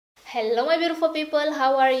Hello my beautiful people,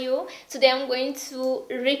 how are you? Today I'm going to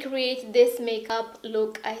recreate this makeup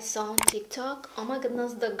look I saw on TikTok. Oh my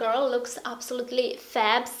goodness, the girl looks absolutely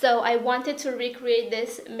fab. So I wanted to recreate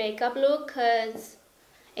this makeup look because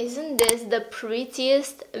isn't this the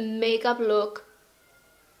prettiest makeup look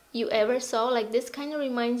you ever saw? Like, this kind of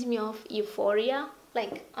reminds me of Euphoria.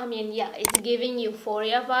 Like, I mean, yeah, it's giving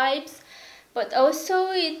Euphoria vibes, but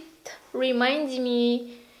also it reminds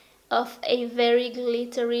me of a very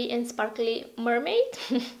glittery and sparkly mermaid.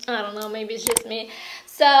 I don't know, maybe it's just me.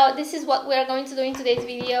 So this is what we are going to do in today's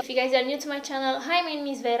video. If you guys are new to my channel, hi, my name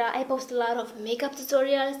is Vera. I post a lot of makeup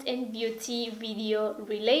tutorials and beauty video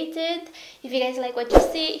related. If you guys like what you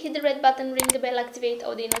see, hit the red button, ring the bell, activate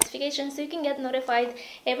all the notifications so you can get notified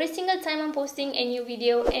every single time I'm posting a new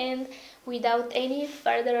video. And without any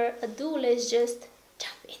further ado, let's just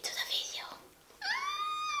jump into the video.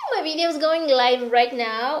 My video is going live right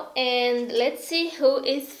now, and let's see who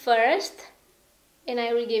is first, and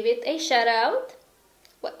I will give it a shout out.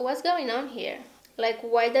 What's going on here? Like,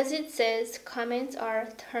 why does it says comments are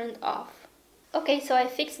turned off? Okay, so I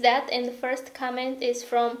fixed that, and the first comment is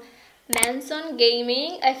from Manson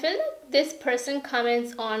Gaming. I feel like this person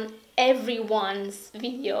comments on everyone's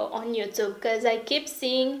video on YouTube because I keep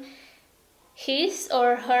seeing his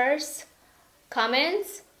or hers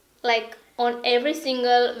comments like on every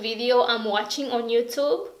single video I'm watching on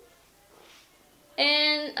YouTube,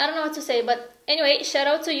 and I don't know what to say, but anyway, shout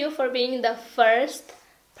out to you for being the first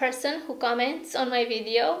person who comments on my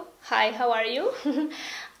video. Hi, how are you?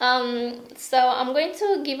 So I'm going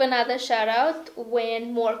to give another shout out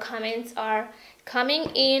when more comments are coming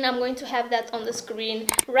in. I'm going to have that on the screen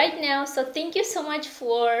right now, so thank you so much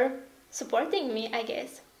for supporting me, I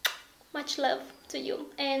guess. Much love to you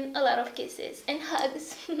and a lot of kisses and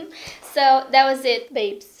hugs. So that was it,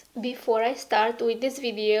 babes. Before I start with this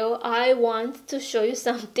video, I want to show you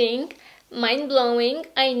something mind-blowing.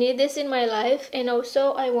 I need this in my life, and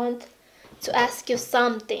also I want to ask you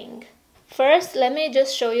something. First, let me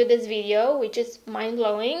just show you this video, which is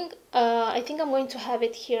mind-blowing. I think I'm going to have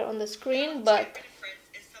it here on the screen, but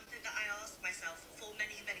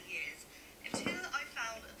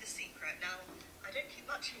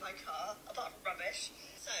in my car about rubbish.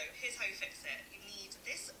 So here's how you fix it. You need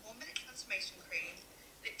this 1 minute transformation cream.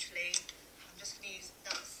 Literally, I'm just gonna use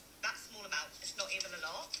that small amount. It's not even a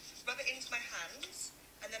lot. Rub it into my hands,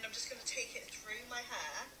 and then I'm just gonna take it through my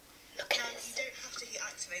hair. Look at this. You don't have to heat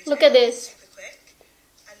activate it. Look at this. Super quick.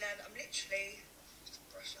 And then I'm literally just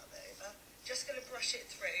brush that over. Just gonna brush it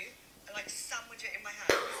through and like sandwich it in my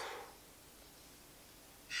hands.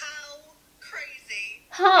 How crazy?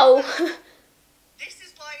 How? This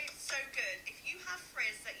is why it's so good. If you have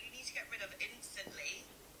frizz that you need to get rid of instantly,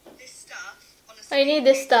 this stuff, honestly, I need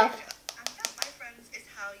this stuff. And that, my friends, is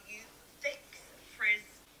how you fix frizz.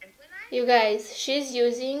 You guys, she's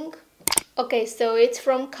using... Okay, so it's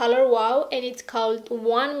from Colorpop, and it's called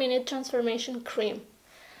 1 minute transformation cream.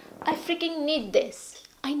 I freaking need this.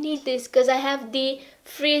 I need this because I have the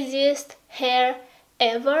frizziest hair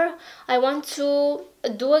ever. I want to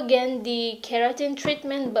do again the keratin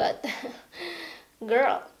treatment, but...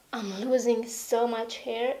 Girl, I'm losing so much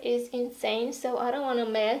hair, it's insane, so I don't want to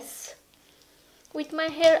mess with my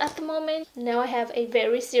hair at the moment. Now I have a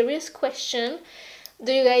very serious question.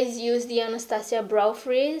 Do you guys use the Anastasia brow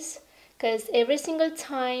frizz? Because every single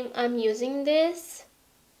time I'm using this,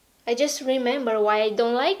 I just remember why I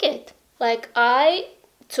don't like it. Like, I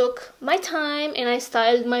took my time and I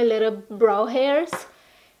styled my little brow hairs,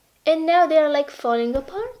 and now they're like falling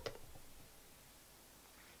apart.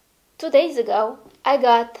 2 days ago, I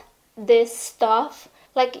got this stuff.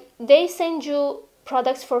 Like, they send you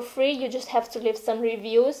products for free. You just have to leave some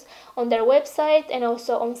reviews on their website and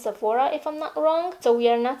also on Sephora, if I'm not wrong. So we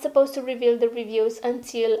are not supposed to reveal the reviews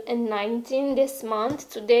until 19 this month.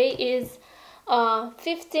 Today is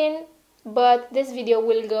 15, but this video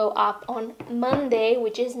will go up on Monday,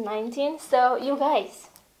 which is 19. So you guys,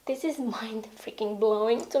 this is mind freaking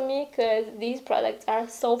blowing to me because these products are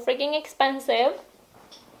so freaking expensive.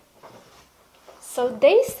 So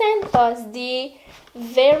they sent us the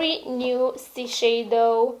very new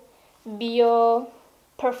eyeshadow Bio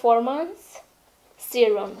Performance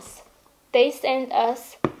serums. They sent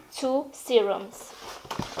us 2 serums.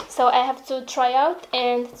 So I have to try out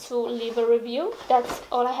and to leave a review. That's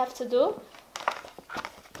all I have to do.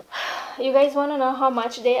 You guys want to know how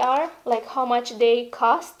much they are? Like, how much they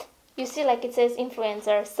cost? You see, like, it says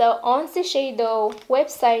influencer. So on eyeshadow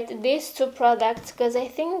website, these 2 products, because I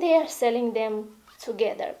think they are selling them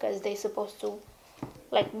together because they're supposed to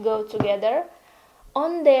like go together.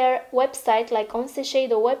 On their website, like on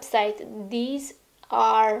eyeshadow website, these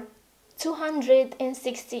are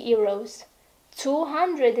 260 euros.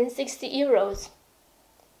 260 euros.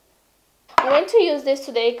 I'm going to use this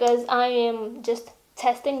today because I am just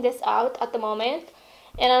testing this out at the moment,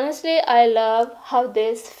 and honestly I love how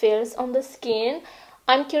this feels on the skin.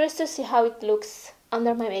 I'm curious to see how it looks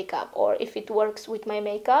under my makeup, or if it works with my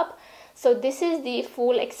makeup. So this is the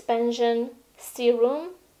full expansion serum.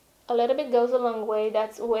 A little bit goes a long way.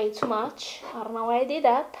 That's way too much. I don't know why I did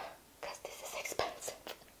that, because this is expensive.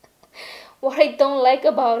 What I don't like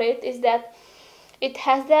about it is that it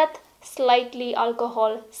has that slightly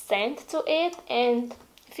alcohol scent to it, and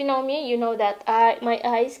if you know me, you know that my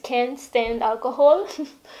eyes can't stand alcohol.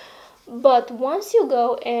 But once you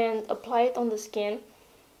go and apply it on the skin,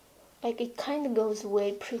 like, it kind of goes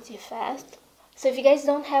away pretty fast. So if you guys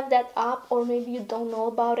don't have that app, or maybe you don't know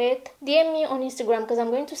about it, DM me on Instagram, because I'm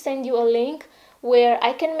going to send you a link where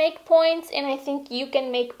I can make points, and I think you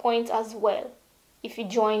can make points as well if you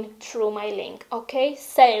join through my link. Okay,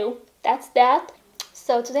 so that's that.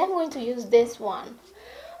 So today I'm going to use this one,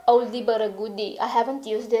 oldie but a goodie. I haven't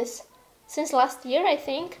used this since last year, I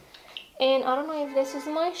think, and I don't know if this is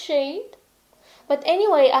my shade. But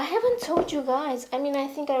anyway, I haven't told you guys. I mean, I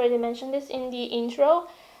think I already mentioned this in the intro.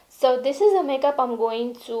 So this is a makeup I'm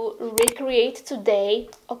going to recreate today,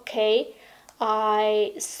 okay?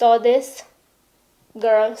 I saw this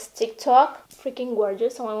girl's TikTok, freaking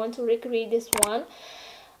gorgeous, so I want to recreate this one.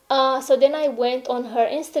 So then I went on her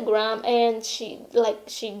Instagram, and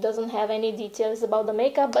she doesn't have any details about the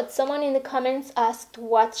makeup, but someone in the comments asked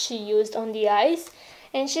what she used on the eyes,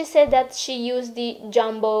 and she said that she used the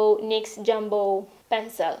NYX Jumbo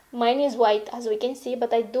pencil. Mine is white, as we can see,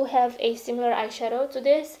 but I do have a similar eyeshadow to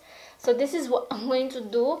this. So this is what I'm going to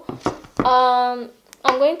do.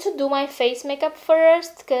 I'm going to do my face makeup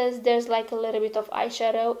first, because there's like a little bit of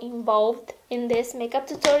eyeshadow involved in this makeup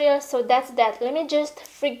tutorial. So that's that. Let me just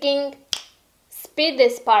freaking speed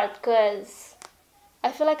this part, because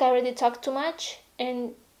I feel like I already talked too much,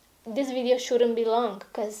 and this video shouldn't be long,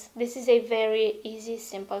 because this is a very easy,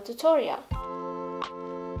 simple tutorial.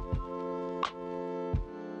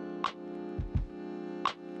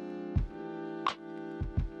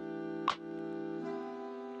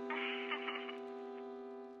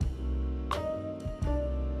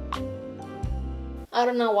 I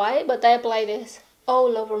don't know why, but I apply this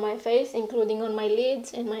all over my face, including on my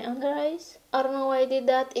lids and my under eyes. I don't know why I did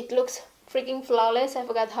that. It looks freaking flawless. I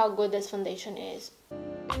forgot how good this foundation is.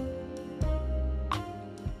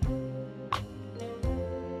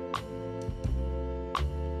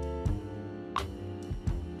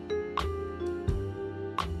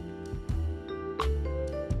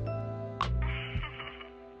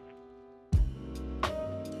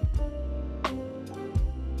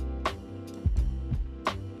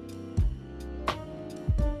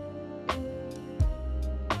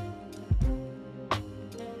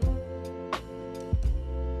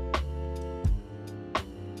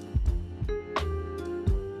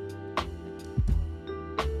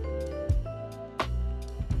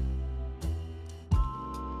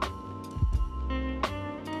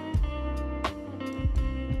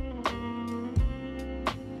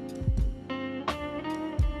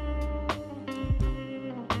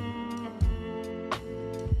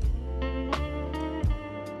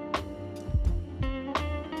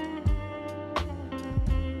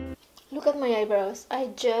 Look at my eyebrows. I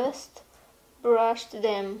just brushed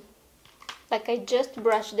them. Like, I just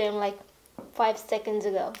brushed them like 5 seconds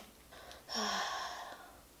ago.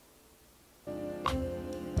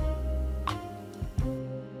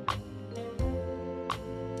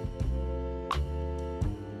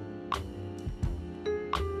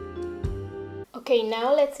 Okay,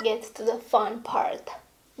 now let's get to the fun part,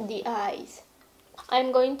 the eyes.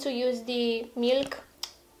 I'm going to use the Milk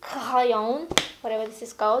Crayon, whatever this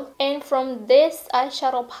is called, and from this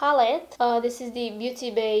eyeshadow palette, this is the Beauty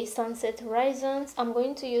Bay Sunset Horizons. I'm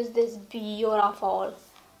going to use this beautiful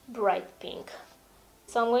bright pink.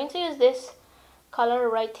 So I'm going to use this color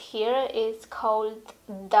right here. It's called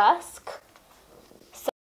Dusk. So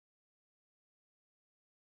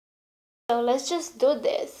let's just do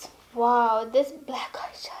this. Wow, this black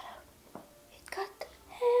eyeshadow, it got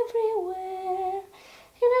everywhere,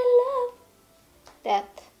 and I love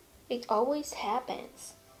that it always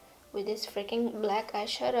happens with this freaking black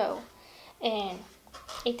eyeshadow, and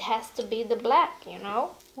it has to be the black, you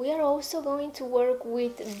know. We are also going to work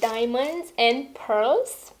with diamonds and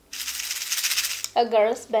pearls, a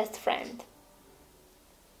girl's best friend,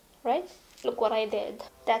 right? Look what I did.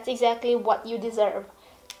 That's exactly what you deserve.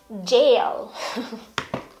 Jail.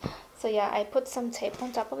 So yeah, I put some tape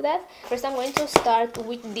on top of that. First I'm going to start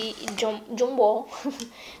with the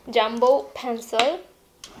jumbo pencil.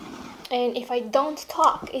 And if I don't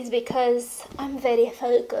talk, it's because I'm very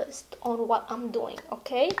focused on what I'm doing,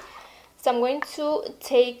 okay? So I'm going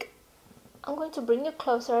to bring you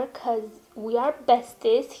closer because we are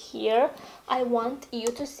besties here. I want you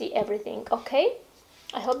to see everything, okay?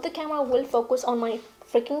 I hope the camera will focus on my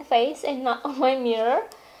freaking face and not on my mirror.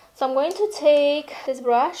 So I'm going to take this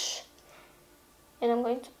brush and I'm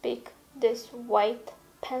going to pick this white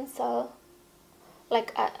pencil.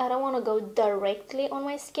 Like, I don't want to go directly on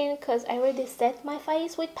my skin because I already set my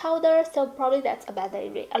face with powder, so probably that's a bad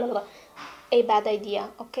idea.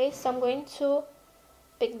 Okay, so I'm going to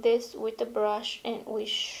pick this with the brush and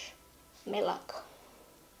wish me luck.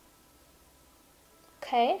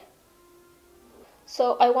 Okay,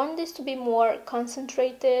 so I want this to be more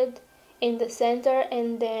concentrated in the center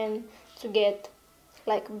and then to get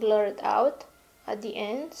like blurred out at the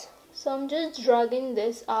ends. So I'm just dragging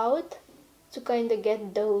this out to kind of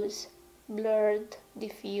get those blurred,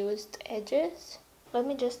 diffused edges. Let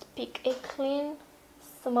me just pick a clean,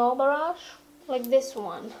 small brush, like this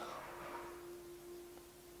one.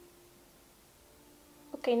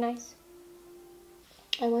 Okay, nice.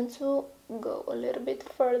 I want to go a little bit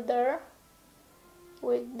further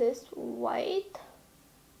with this white.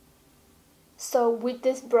 So with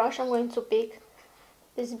this brush, I'm going to pick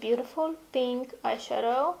this beautiful pink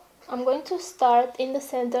eyeshadow. I'm going to start in the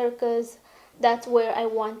center because that's where I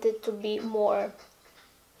want it to be more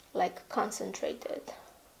like concentrated.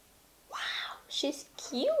 Wow, she's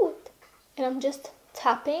cute. And I'm just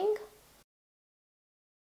tapping.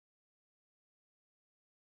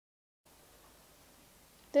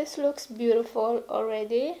 This looks beautiful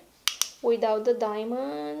already without the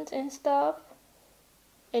diamonds and stuff.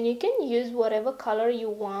 And you can use whatever color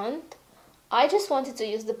you want. I just wanted to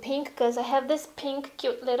use the pink because I have this pink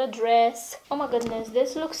cute little dress. Oh my goodness,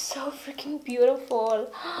 this looks so freaking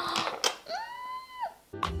beautiful.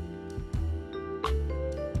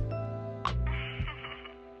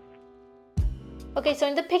 Okay, so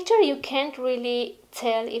in the picture you can't really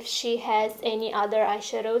tell if she has any other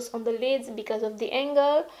eyeshadows on the lids because of the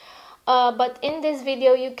angle. But in this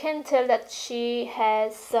video you can tell that she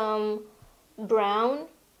has some brown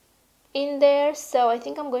in there, so I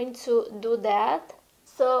think I'm going to do that.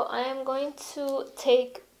 So I am going to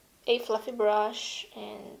take a fluffy brush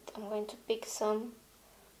and I'm going to pick some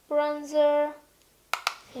bronzer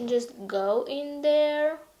and just go in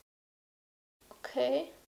there. Okay,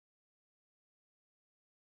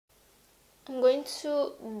 I'm going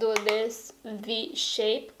to do this V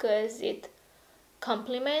shape because it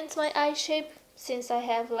complements my eye shape. Since I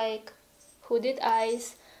have like hooded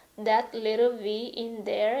eyes, that little V in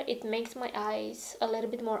there, it makes my eyes a little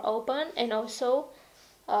bit more open, and also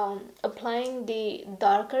applying the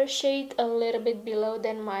darker shade a little bit below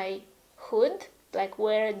than my hood, like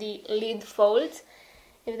where the lid folds,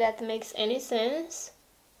 if that makes any sense.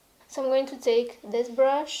 So I'm going to take this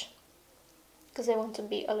brush because I want to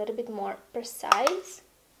be a little bit more precise,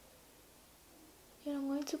 and I'm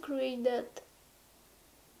going to create that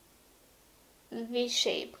V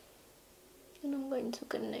shape. And I'm going to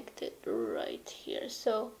connect it right here,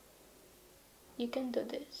 so you can do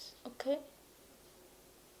this, okay?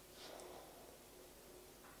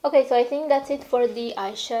 Okay, so I think that's it for the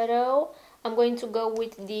eyeshadow. I'm going to go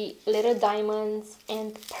with the little diamonds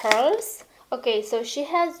and pearls. Okay, so she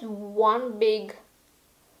has one big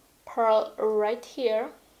pearl right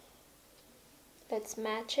here. Let's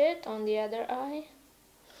match it on the other eye.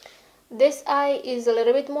 This eye is a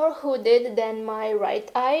little bit more hooded than my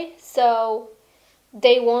right eye, so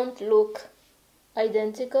they won't look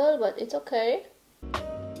identical, but it's okay.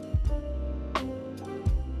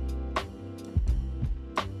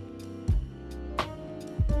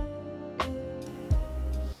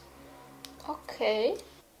 Okay.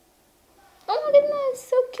 Oh my goodness,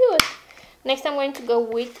 so cute. Next I'm going to go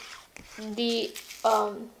with the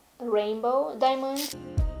rainbow diamond.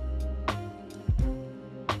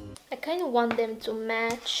 I kind of want them to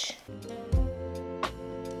match.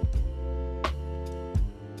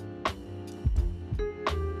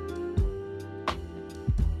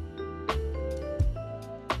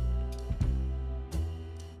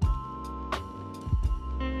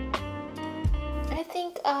 I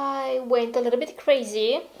think I went a little bit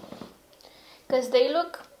crazy because they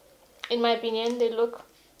look, in my opinion, they look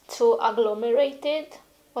too agglomerated.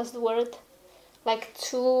 What's the word? Like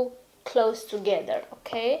too close together,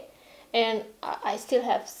 okay? And I still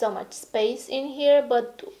have so much space in here,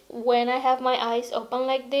 but when I have my eyes open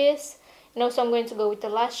like this, you know, so I'm going to go with the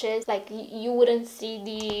lashes, like you wouldn't see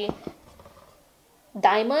the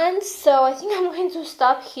diamonds, so I think I'm going to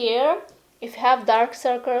stop here. If you have dark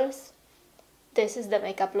circles, this is the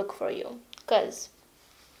makeup look for you, because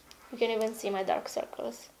You can even see my dark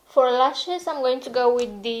circles. For lashes, I'm going to go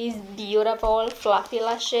with these beautiful fluffy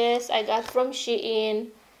lashes I got from Shein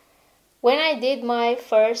when I did my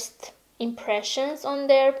first impressions on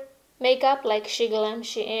their makeup, like Sheglam,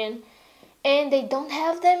 Shein, and they don't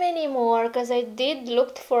have them anymore because I did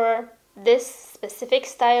look for this specific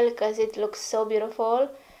style because it looks so beautiful.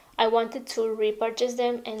 I wanted to repurchase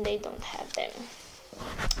them and they don't have them.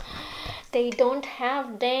 They don't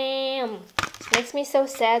have them. Makes me so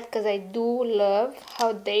sad because I do love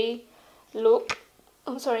how they look.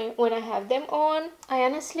 I'm sorry, when I have them on. I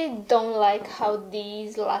honestly don't like how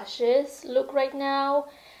these lashes look right now.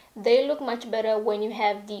 They look much better when you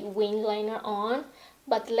have the wing liner on.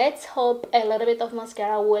 But let's hope a little bit of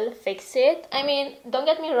mascara will fix it. I mean, don't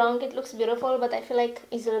get me wrong, it looks beautiful, but I feel like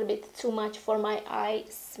it's a little bit too much for my eye.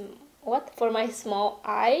 For my small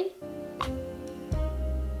eye.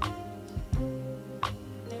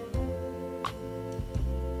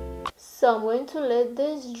 So I'm going to let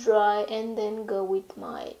this dry and then go with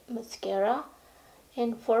my mascara.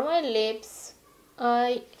 And for my lips,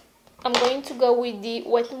 I'm going to go with the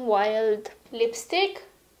Wet n Wild lipstick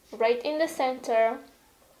right in the center.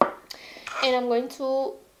 And I'm going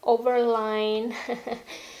to overline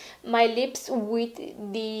my lips with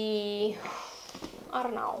the, I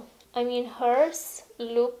don't know. I mean, hers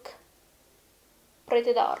look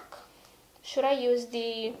pretty dark. Should I use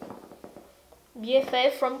the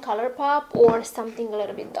BFF from Colorpop or something a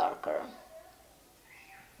little bit darker?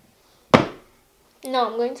 No,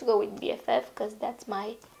 I'm going to go with BFF because that's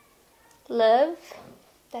my love.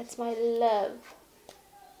 That's my love.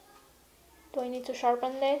 Do I need to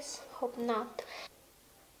sharpen this? Hope not.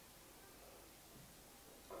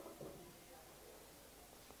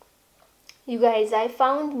 You guys, I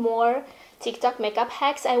found more TikTok makeup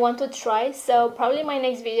hacks I want to try, so probably my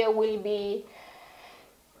next video will be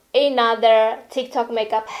another TikTok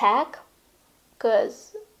makeup hack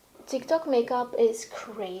because TikTok makeup is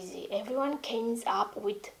crazy. Everyone comes up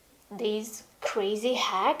with these crazy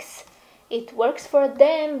hacks. It works for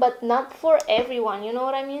them, but not for everyone, you know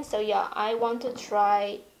what I mean? So yeah, I want to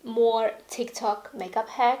try more TikTok makeup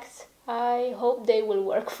hacks. I hope they will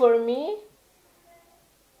work for me.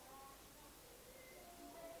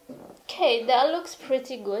 Okay, that looks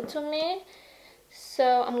pretty good to me.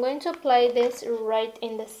 So I'm going to apply this right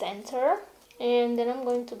in the center, and then I'm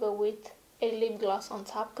going to go with a lip gloss on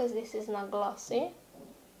top because this is not glossy.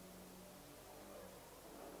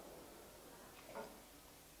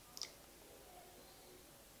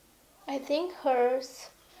 I think hers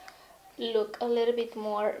look a little bit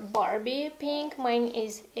more Barbie pink. Mine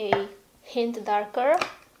is a hint darker.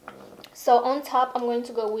 So on top I'm going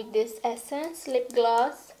to go with this Essence lip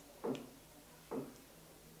gloss.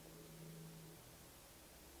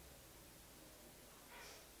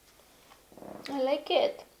 I like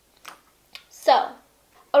it. So,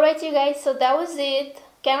 alright you guys, so that was it.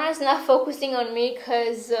 Camera's not focusing on me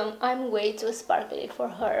because I'm way too sparkly for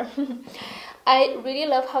her. I really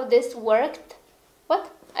love how this worked.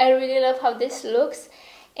 I really love how this looks.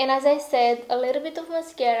 And as I said, a little bit of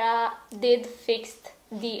mascara did fix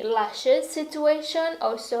the lashes situation.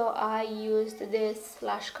 Also, I used this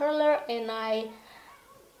lash curler and I,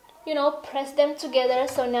 pressed them together.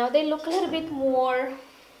 So now they look a little bit more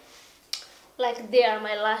like they are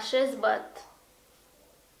my lashes, but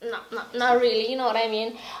not really, you know what I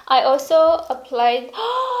mean. I also applied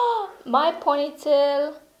my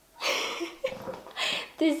ponytail.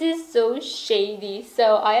 This is so shady.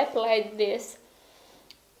 So I applied this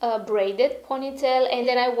braided ponytail and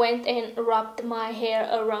then I went and wrapped my hair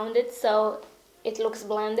around it so it looks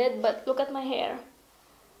blended. But look at my hair.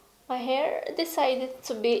 My hair decided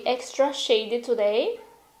to be extra shady today.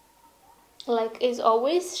 Like, it's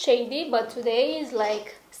always shady, but today is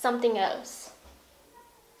like something else.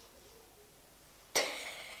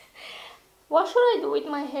 What should I do with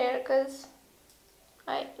my hair? Because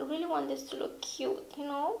I really want this to look cute, you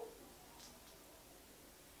know?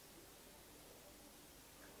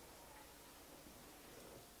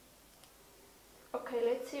 Okay,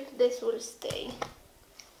 let's see if this will stay.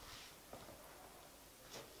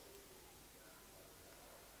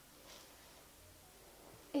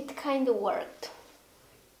 It kind of worked.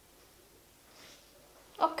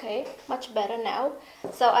 Okay, much better now.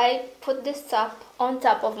 So I put this top on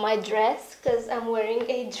top of my dress because I'm wearing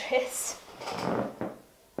a dress.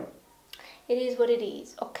 It is what it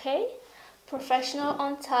is, okay? Professional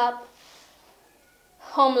on top,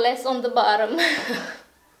 homeless on the bottom.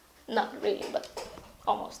 Not really, but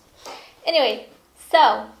almost. Anyway,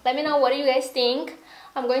 so let me know what you guys think.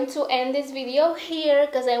 I'm going to end this video here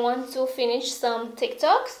because I want to finish some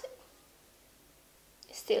TikToks.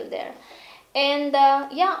 It's still there. And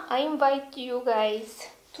yeah, I invite you guys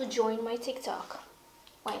to join my TikTok.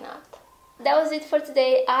 Why not? That was it for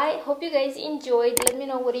today. I hope you guys enjoyed. Let me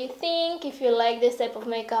know what you think. If you like this type of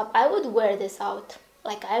makeup, I would wear this out.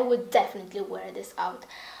 Like, I would definitely wear this out.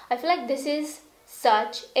 I feel like this is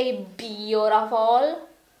such a beautiful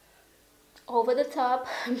over the top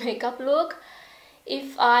makeup look.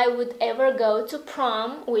 If I would ever go to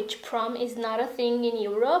prom, which prom is not a thing in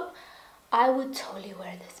Europe, I would totally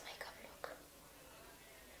wear this makeup look.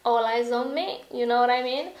 All eyes on me, you know what I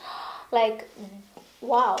mean? Like,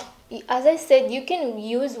 wow. As I said, you can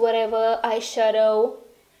use whatever eyeshadow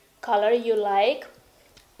color you like,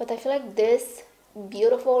 but I feel like this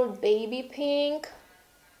beautiful baby pink,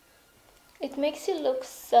 it makes you look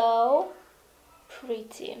so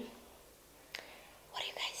pretty. What do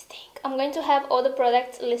you guys think? I'm going to have all the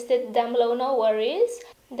products listed down below, no worries.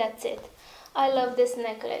 That's it. I love this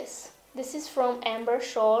necklace. This is from Amber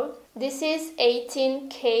Shawl. This is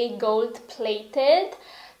 18K gold plated,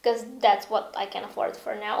 because that's what I can afford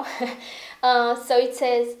for now. So it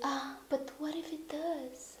says, but what if it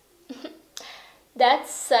does?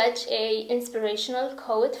 That's such a inspirational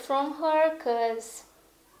quote from her, because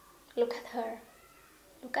look at her.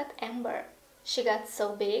 Look at Amber. She got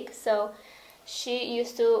so big, so she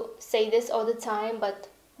used to say this all the time, but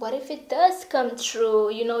what if it does come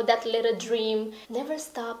true? You know, that little dream. Never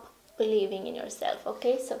stop believing in yourself,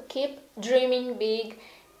 okay? So keep dreaming big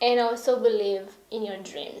and also believe in your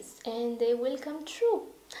dreams, and they will come true.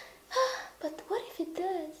 But what if it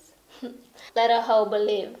does? Let a hoe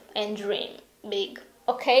believe and dream big,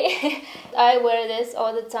 okay? I wear this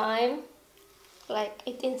all the time. Like,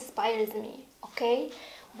 it inspires me, okay?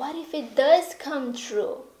 What if it does come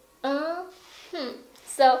true?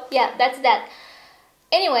 So yeah, that's that.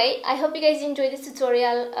 Anyway, I hope you guys enjoyed this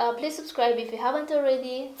tutorial. Please subscribe if you haven't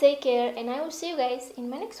already. Take care, and I will see you guys in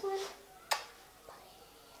my next one. Bye.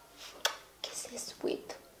 Kisses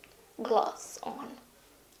with gloss on.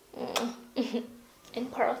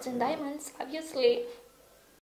 And pearls and diamonds, obviously.